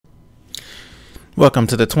Welcome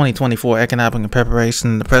to the 2024 Economic and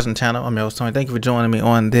Preparation, the present channel. I'm your host, Tony. Thank you for joining me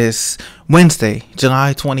on this Wednesday,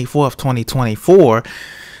 July 24th, 2024.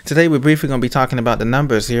 Today, we're briefly going to be talking about the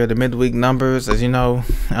numbers here, the midweek numbers. As you know,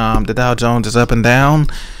 the Dow Jones is up and down,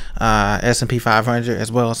 S&P 500,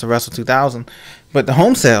 as well as the Russell 2000. But the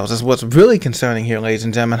home sales is what's really concerning here, ladies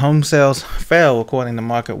and gentlemen. Home sales fell, according to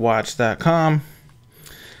MarketWatch.com,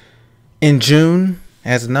 in June,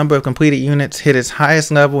 as the number of completed units hit its highest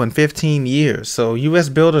level in 15 years. So U.S.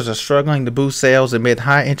 builders are struggling to boost sales amid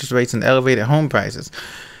high interest rates and elevated home prices.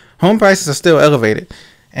 Home prices are still elevated,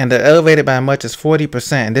 and they're elevated by as much as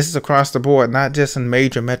 40%. And this is across the board, not just in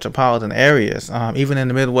major metropolitan areas. Even in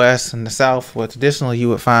the Midwest and the South, where traditionally you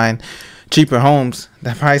would find cheaper homes,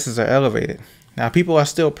 the prices are elevated. Now, people are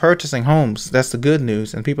still purchasing homes. That's the good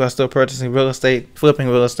news. And people are still purchasing real estate, flipping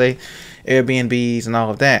real estate, Airbnbs, and all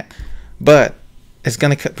of that. But it's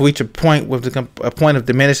going to reach a point with a point of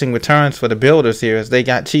diminishing returns for the builders here, as they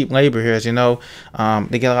got cheap labor here. As you know,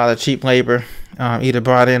 they get a lot of cheap labor, either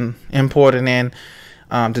brought in, imported in,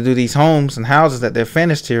 to do these homes and houses that they're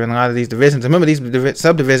finished here in a lot of these divisions. Remember, these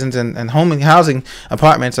subdivisions and housing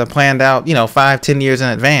apartments are planned out, 5-10 years in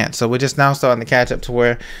advance. So we're just now starting to catch up to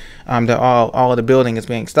where all of the building is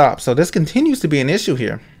being stopped. So this continues to be an issue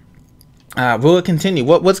here. Will it continue?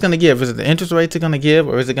 What's going to give? Is it the interest rates are going to give,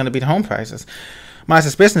 or is it going to be the home prices? My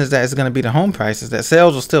suspicion is that it's going to be the home prices, that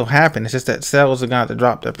sales will still happen. It's just that sales are going to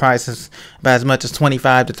drop their prices by as much as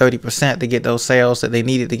 25 to 30% to get those sales that they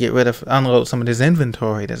needed to get rid of, unload some of this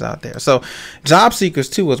inventory that's out there. So job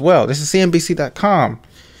seekers too as well. This is CNBC.com.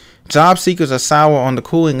 Job seekers are sour on the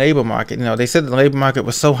cooling labor market. They said the labor market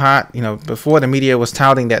was so hot, before the media was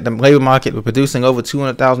touting that the labor market was producing over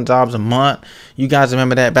 200,000 jobs a month. You guys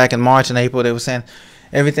remember that back in March and April, they were saying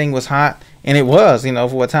everything was hot. And it was,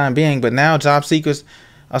 for a time being. But now job seekers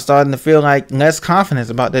are starting to feel like less confidence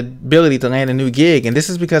about their ability to land a new gig. And this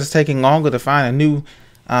is because it's taking longer to find a new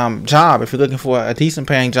job. If you're looking for a decent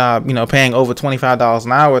paying job, paying over $25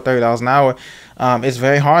 an hour, $30 an hour, it's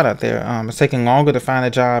very hard out there. It's taking longer to find a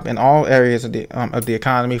job in all areas of the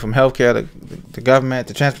economy, from healthcare to government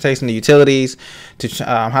to transportation to utilities to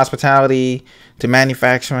hospitality to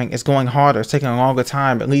manufacturing. It's going harder. It's taking a longer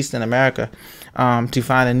time, at least in America, to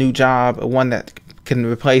find a new job, one that can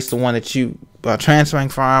replace the one that you are transferring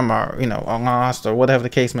from, or are lost, or whatever the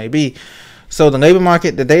case may be. So the labor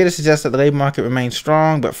market, the data suggests that the labor market remains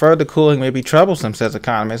strong, but further cooling may be troublesome, says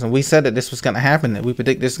economists. And we said that this was going to happen, that we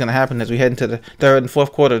predict this is going to happen as we head into the third and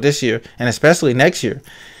fourth quarter of this year, and especially next year.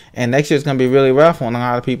 And next year is going to be really rough on a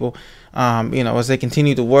lot of people, as they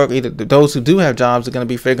continue to work. Either those who do have jobs are going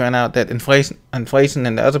to be figuring out that inflation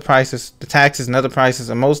and the other prices, the taxes and other prices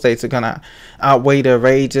in most states are going to outweigh their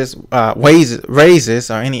raises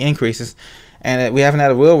or any increases. And we haven't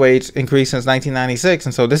had a real wage increase since 1996.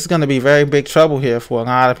 And so this is going to be very big trouble here for a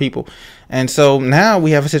lot of people. And so now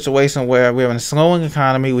we have a situation where we're in a slowing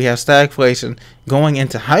economy. We have stagflation going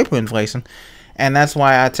into hyperinflation. And that's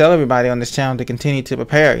why I tell everybody on this channel to continue to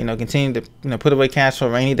prepare, continue to, put away cash for a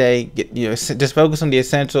rainy day. Just focus on the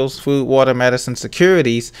essentials: food, water, medicine,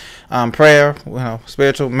 securities, prayer,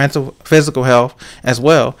 spiritual, mental, physical health as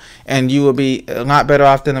well. And you will be a lot better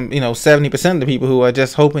off than, 70% of the people who are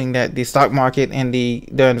just hoping that the stock market and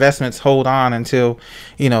their investments hold on until,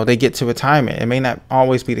 they get to retirement. It may not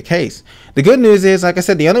always be the case. The good news is, like I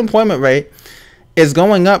said, the unemployment rate is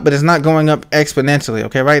going up, but it's not going up exponentially.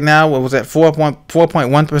 Okay, right now it was at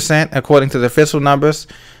 4.1% according to the official numbers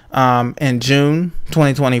in June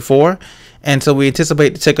 2024, and so we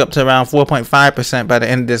anticipate to tick up to around 4.5% by the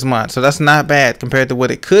end of this month. So that's not bad compared to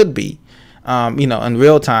what it could be, in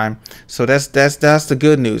real time. So that's the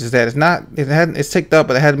good news, is that it's ticked up,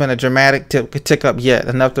 but it hasn't been a dramatic tick up yet,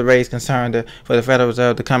 enough to raise concern for the Federal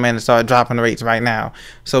Reserve to come in and start dropping rates right now.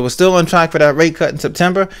 So we're still on track for that rate cut in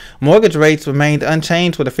September. Mortgage rates remained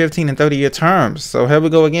unchanged for the 15 and 30-year terms. So here we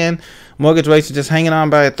go again. Mortgage rates are just hanging on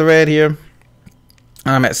by a thread here.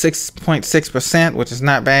 At 6.6%, which is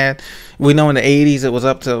not bad. We know in the 80s it was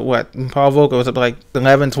up to Paul Volcker was up to like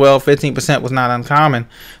 11, 12, 15% was not uncommon.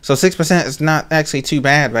 So 6% is not actually too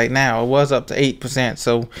bad right now. It was up to 8%.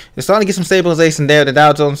 So it's starting to get some stabilization there. The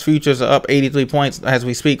Dow Jones futures are up 83 points as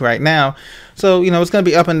we speak right now. So, it's going to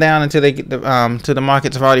be up and down until they get to the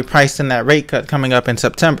markets have already priced in that rate cut coming up in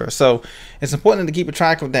September. So it's important to keep a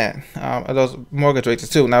track of that, of those mortgage rates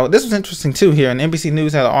too. Now, this was interesting too here. And NBC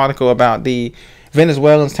News had an article about the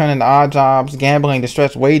Venezuelans turning to odd jobs, gambling to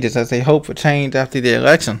stretch wages as they hope for change after the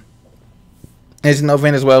election. As you know,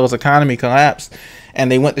 Venezuela's economy collapsed,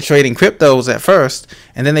 and they went to trading cryptos at first,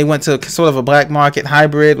 and then they went to sort of a black market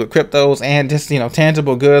hybrid with cryptos and just,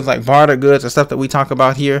 tangible goods like barter goods or stuff that we talk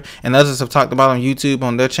about here, and others have talked about on YouTube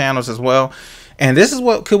on their channels as well. And this is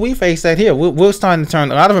what could we face that here. We're starting to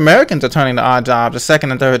turn. A lot of Americans are turning to odd jobs, to second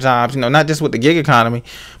and third jobs. Not just with the gig economy,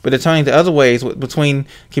 but they're turning to other ways between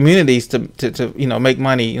communities to make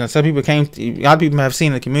money. Some people a lot of people have seen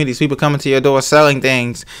in the communities people coming to your door selling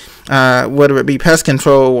things, whether it be pest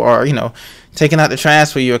control or taking out the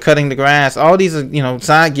trash for you or cutting the grass. All these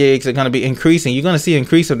side gigs are going to be increasing. You're going to see an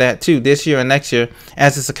increase of that too this year and next year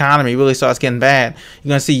as this economy really starts getting bad. You're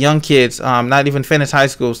going to see young kids not even finish high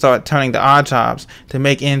school start turning to odd jobs to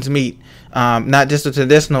make ends meet. Not just the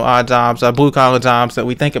traditional odd jobs or blue collar jobs that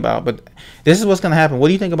we think about, but this is what's going to happen. What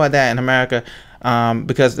do you think about that in America?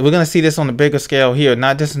 Because we're going to see this on a bigger scale here,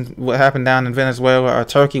 not just in what happened down in Venezuela or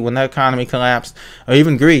Turkey when their economy collapsed, or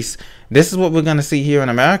even Greece. This is what we're going to see here in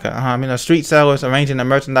America. Street sellers arranging their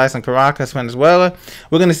merchandise in Caracas, Venezuela.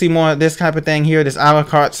 We're going to see more of this type of thing here. This a la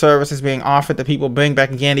carte services being offered that people bring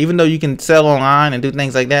back again, even though you can sell online and do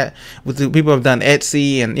things like that. People have done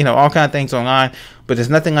Etsy and all kind of things online, but there's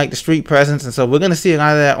nothing like the street presence. And so we're going to see a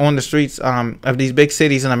lot of that on the streets of these big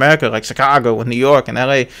cities in America, like Chicago and New York and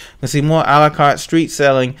LA. We'll see more a la carte street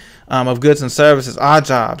selling of goods and services, odd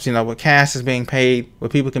jobs, where cash is being paid, where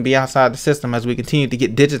people can be outside the system as we continue to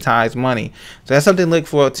get digitized money. So that's something to look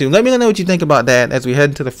forward to. Let me know what you think about that as we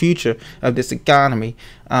head into the future of this economy.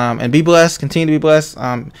 And be blessed. Continue to be blessed.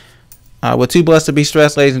 We're too blessed to be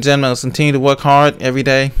stressed, ladies and gentlemen. Let's continue to work hard every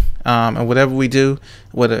day. And whatever we do,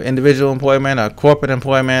 whether individual employment or corporate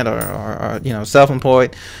employment or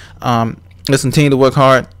self-employed, let's continue to work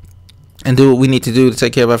hard and do what we need to do to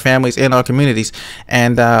take care of our families and our communities,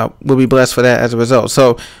 and we'll be blessed for that as a result.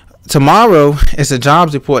 So tomorrow is the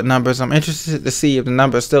jobs report numbers. I'm interested to see if the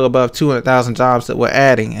number is still above 200,000 jobs that we're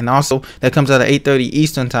adding, and also that comes out at 8:30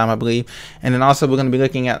 Eastern time, I believe. And then also we're going to be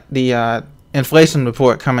looking at the inflation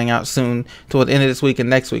report coming out soon toward the end of this week and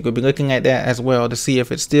next week. We'll be looking at that as well to see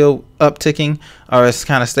if it's still upticking or it's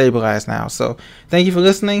kind of stabilized now. So thank you for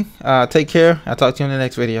listening. Take care. I'll talk to you in the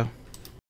next video.